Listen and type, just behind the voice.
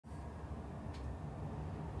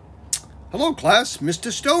Hello class, Mr.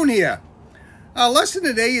 Stone here. Our lesson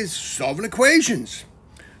today is solving equations.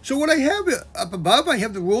 So what I have up above, I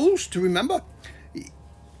have the rules to remember.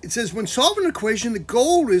 It says when solving an equation, the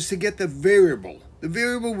goal is to get the variable. The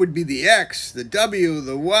variable would be the x, the w,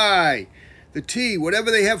 the y, the t, whatever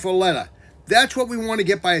they have for a letter. That's what we want to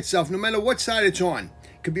get by itself, no matter what side it's on.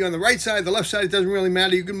 It could be on the right side, the left side, it doesn't really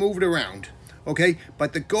matter. You can move it around, okay?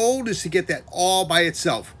 But the goal is to get that all by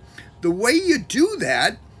itself. The way you do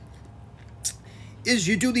that is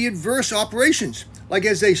you do the inverse operations. Like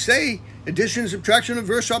as they say, addition, subtraction,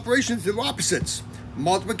 inverse operations, they're opposites.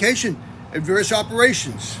 Multiplication, inverse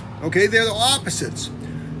operations, okay? They're the opposites.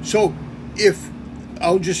 So if,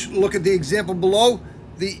 I'll just look at the example below,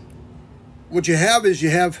 what you have is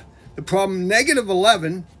you have the problem negative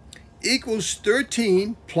 11 equals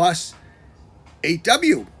 13 plus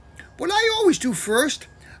 8w. What I always do first,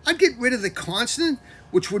 I'd get rid of the constant,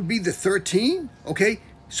 which would be the 13, okay?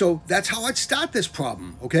 So that's how I'd start this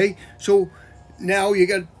problem, okay? So now you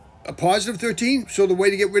got a positive 13, so the way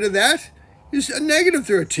to get rid of that is a negative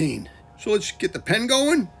 13. So let's get the pen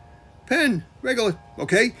going. Pen, regular,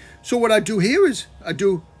 okay? So what I do here is I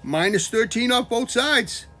do minus 13 off both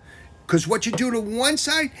sides. Because what you do to one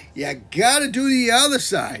side, you gotta do the other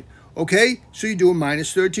side, okay? So you do a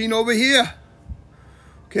minus 13 over here,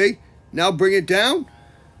 okay? Now bring it down.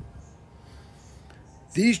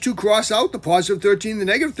 These two cross out, the positive 13, the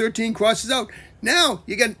negative 13 crosses out. Now,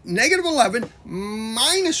 you got negative 11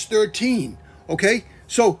 minus 13, okay?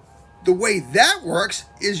 So, the way that works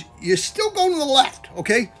is you're still going to the left,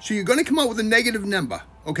 okay? So, you're going to come out with a negative number,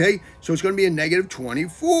 okay? So, it's going to be a negative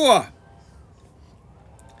 24.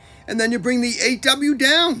 And then you bring the 8w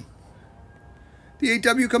down. The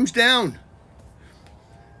 8w comes down.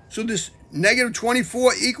 So, this negative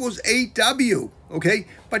 24 equals 8w, okay?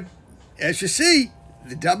 But, as you see,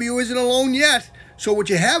 the w isn't alone yet. So what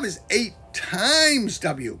you have is 8 times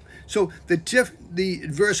w. So the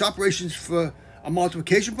inverse operations for a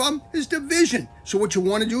multiplication problem is division. So what you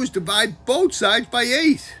want to do is divide both sides by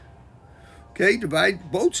 8. Okay,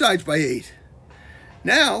 divide both sides by 8.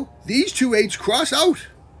 Now, these two 8's cross out.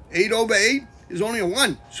 8 over 8 is only a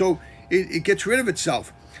 1. So it gets rid of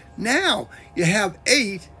itself. Now, you have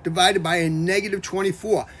 8 divided by a negative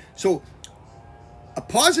 24. So a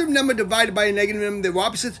positive number divided by a negative number, they're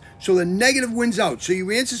opposites, so the negative wins out. So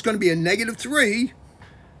your answer is going to be a negative 3.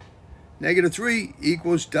 Negative 3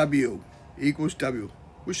 equals w. Equals w.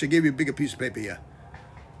 Wish I gave you a bigger piece of paper here.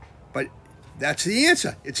 But that's the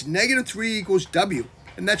answer. It's negative 3 equals w.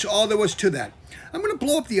 And that's all there was to that. I'm going to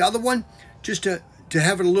blow up the other one just to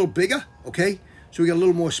have it a little bigger, okay? So we got a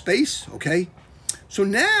little more space, okay? So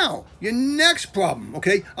now, your next problem,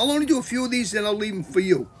 okay? I'll only do a few of these, then I'll leave them for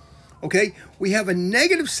you. Okay, we have a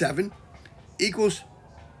negative 7 equals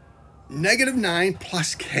negative 9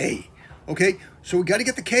 plus k. Okay, so we got to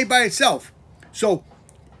get the k by itself. So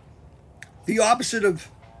the opposite of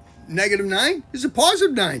negative 9 is a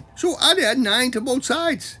positive 9. So I'd add 9 to both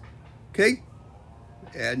sides. Okay,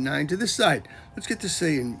 add 9 to this side. Let's get this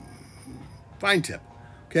say in fine tip.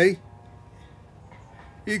 Okay,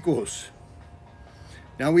 equals.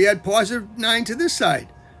 Now we add positive 9 to this side.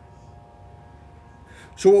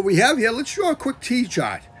 So what we have here, let's draw a quick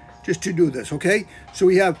T-chart just to do this, okay? So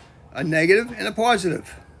we have a negative and a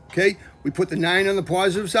positive, okay? We put the 9 on the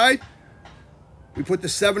positive side. We put the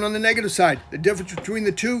 7 on the negative side. The difference between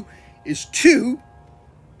the two is 2,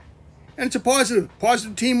 and it's a positive.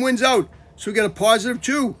 Positive team wins out. So we got a positive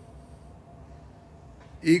 2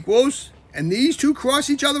 equals, and these two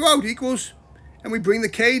cross each other out, equals, and we bring the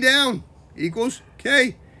k down, equals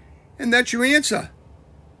k, and that's your answer.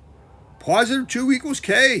 Positive 2 equals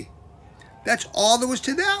k. That's all there was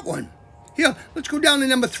to that one. Here, let's go down to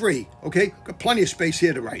number 3, okay? Got plenty of space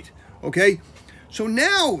here to write, okay? So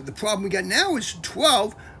now, the problem we got now is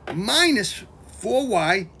 12 minus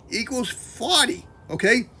 4y equals 40,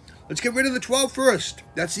 okay? Let's get rid of the 12 first.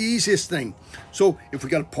 That's the easiest thing. So if we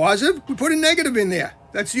got a positive, we put a negative in there.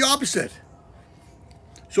 That's the opposite.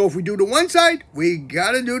 So if we do to one side, we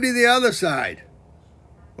got to do to the other side,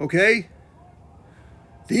 okay?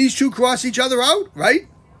 These two cross each other out, right?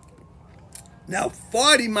 Now,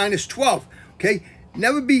 40 minus 12, okay?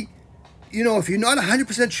 Never be, if you're not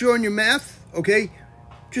 100% sure on your math, okay,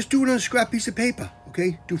 just do it on a scrap piece of paper,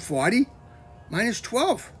 okay? Do 40 minus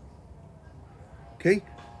 12, okay?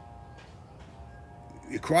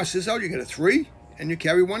 You cross this out, you get a 3, and you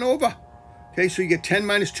carry 1 over. Okay, so you get 10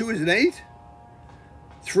 minus 2 is an 8.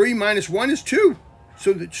 3 minus 1 is 2,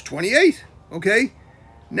 so it's 28, okay?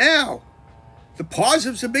 Now, the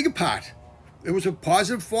positive's a bigger part. It was a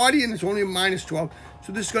positive 40 and it's only a minus 12.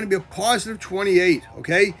 So this is going to be a positive 28,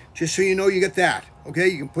 okay? Just so you know you get that. Okay,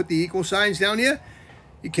 you can put the equal signs down here.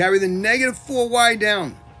 You carry the negative 4y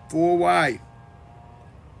down. 4y.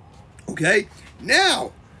 Okay,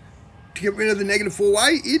 now, to get rid of the negative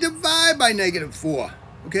 4y, you divide by negative 4.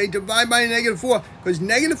 Okay, divide by negative 4, because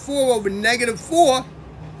negative 4 over negative 4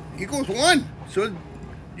 equals 1. So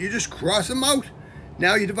you just cross them out.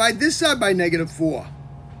 Now you divide this side by negative 4.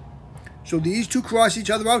 So these two cross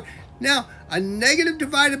each other out. Now, a negative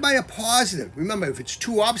divided by a positive. Remember, if it's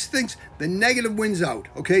two opposite things, the negative wins out.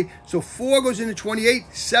 Okay, so 4 goes into 28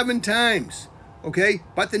 7 times. Okay,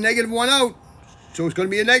 but the negative 1 out, so it's going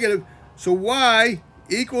to be a negative. So y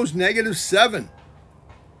equals negative 7.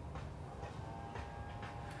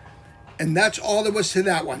 And that's all there was to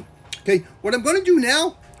that one. Okay, what I'm going to do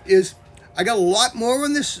now is I got a lot more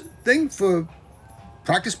on this thing for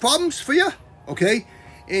practice problems for you. Okay,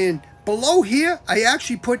 and below here, I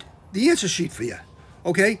actually put the answer sheet for you.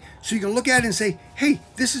 Okay, so you can look at it and say, hey,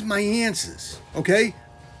 this is my answers. Okay,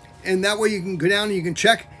 and that way you can go down and you can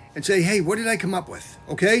check and say, hey, what did I come up with?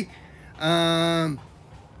 Okay, I'll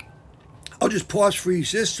just pause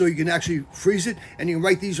freeze this so you can actually freeze it, and you can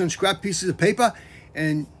write these on scrap pieces of paper,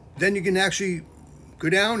 and then you can actually go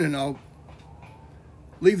down, and I'll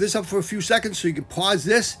leave this up for a few seconds so you can pause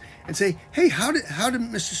this and say, hey, how did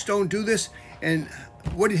Mr. Stone do this, and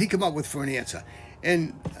what did he come up with for an answer?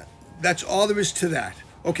 And that's all there is to that.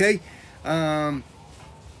 Okay, and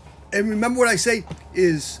remember what I say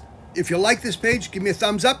is, if you like this page, give me a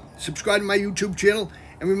thumbs up, subscribe to my YouTube channel,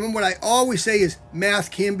 and remember what I always say is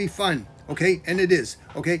math can be fun. Okay, and it is.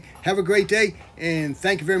 Okay, have a great day, and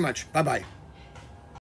thank you very much. Bye-bye.